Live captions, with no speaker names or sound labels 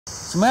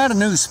So I'm at a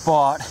new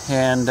spot,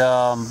 and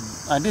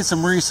I did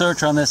some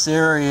research on this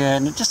area,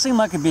 and it just seemed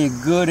like it'd be a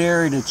good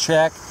area to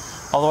check.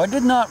 Although I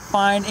did not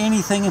find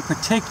anything in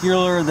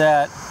particular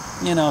that,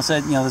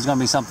 said, there's going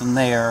to be something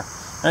there.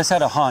 I just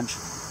had a hunch.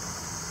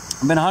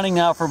 I've been hunting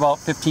now for about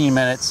 15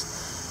 minutes.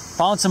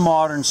 Found some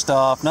modern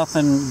stuff,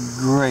 nothing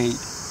great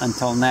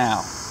until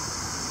now.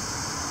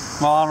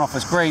 Well, I don't know if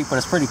it's great, but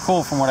it's pretty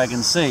cool from what I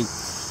can see.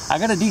 I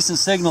got a decent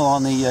signal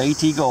on the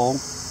AT Gold,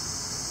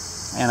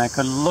 and I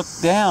could look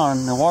down,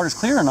 and the water's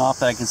clear enough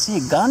that I can see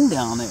a gun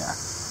down there.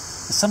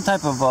 It's some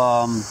type of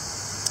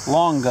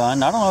long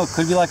gun. I don't know, it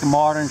could be like a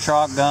modern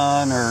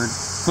shotgun, or it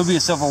could be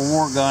a Civil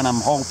War gun, I'm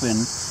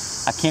hoping.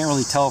 I can't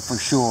really tell for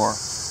sure.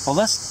 Well,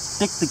 let's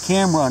stick the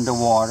camera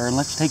underwater and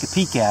let's take a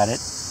peek at it,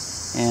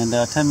 and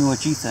tell me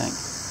what you think.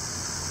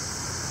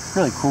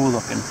 Really cool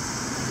looking.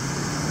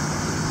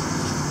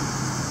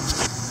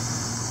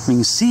 You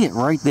can see it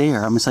right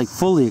there. It's like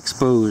fully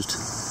exposed.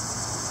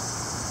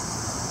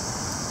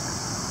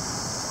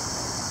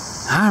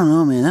 I don't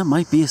know, man. That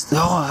might be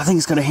I think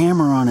it's got a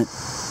hammer on it.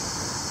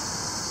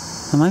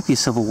 That might be a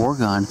Civil War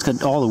gun. It's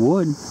got all the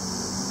wood.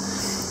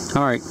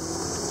 Alright.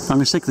 I'm going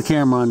to stick the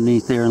camera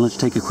underneath there and let's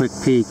take a quick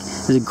peek.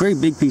 There's a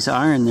great big piece of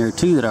iron there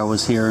too that I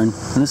was hearing.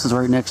 And this is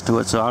right next to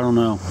it, so I don't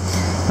know.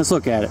 Let's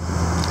look at it.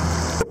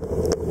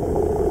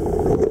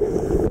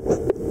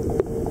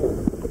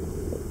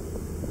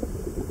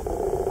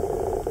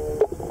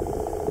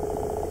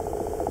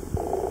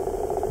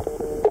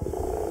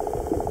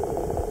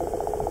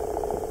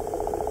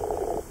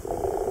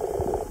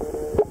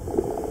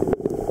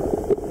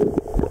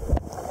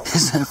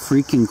 Is that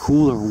freaking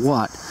cool or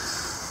what?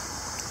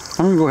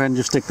 I'm gonna go ahead and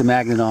just stick the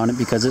magnet on it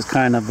because it's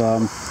kind of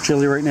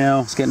chilly right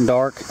now. It's getting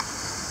dark,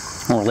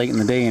 or late in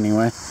the day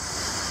anyway,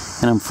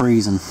 and I'm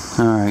freezing.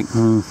 All right,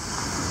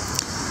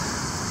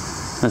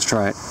 let's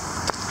try it.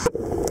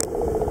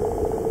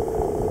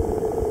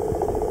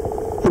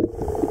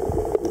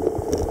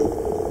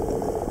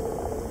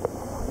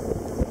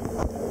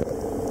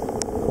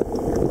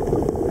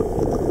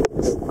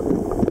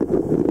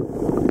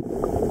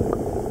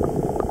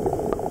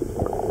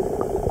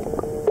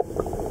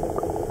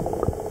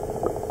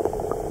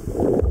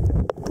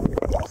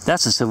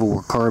 That's a Civil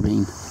War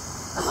carbine.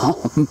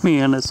 Oh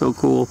man, that's so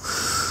cool.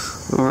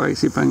 Alright,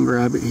 see if I can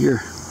grab it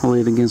here. I'll lay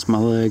it against my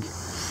leg.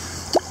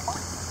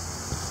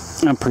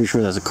 I'm pretty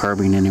sure that's a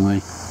carbine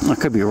anyway. I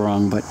could be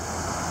wrong, but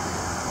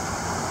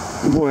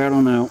boy, I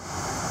don't know.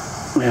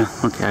 Yeah,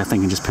 okay, I think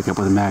I can just pick it up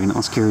with a magnet.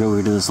 Let's carry it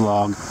over to this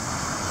log.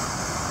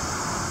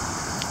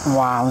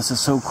 Wow, this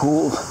is so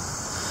cool.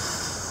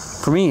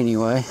 For me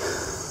anyway.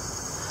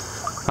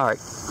 Alright,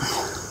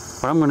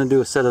 what I'm going to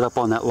do is set it up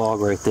on that log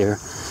right there,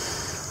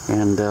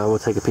 and we'll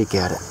take a peek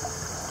at it.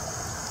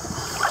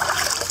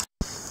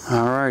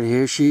 Alright,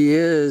 here she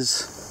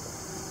is.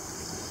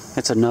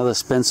 It's another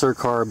Spencer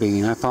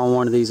carbine. I found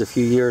one of these a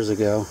few years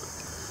ago,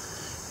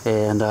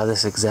 and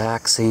this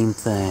exact same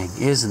thing.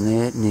 Isn't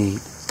it neat?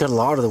 It's got a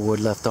lot of the wood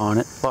left on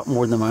it, a lot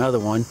more than my other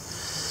one.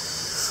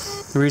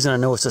 The reason I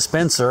know it's a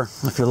Spencer,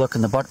 if you look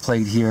in the butt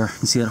plate here,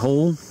 you see that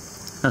hole?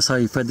 That's how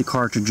you fed the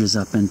cartridges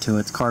up into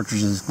it. The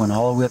cartridges went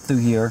all the way up through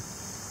here.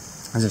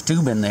 There's a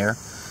tube in there,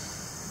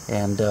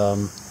 and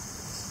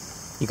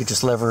you could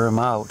just lever them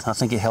out. I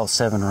think it held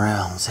 7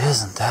 rounds.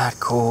 Isn't that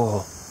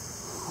cool?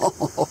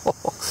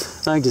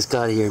 I just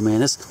got here, man.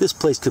 This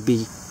place could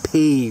be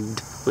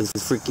paved with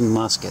freaking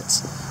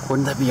muskets.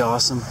 Wouldn't that be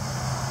awesome?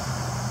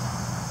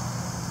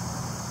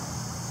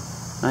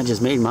 I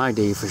just made my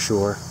day for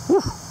sure.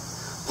 Whew.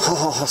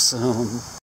 Awesome.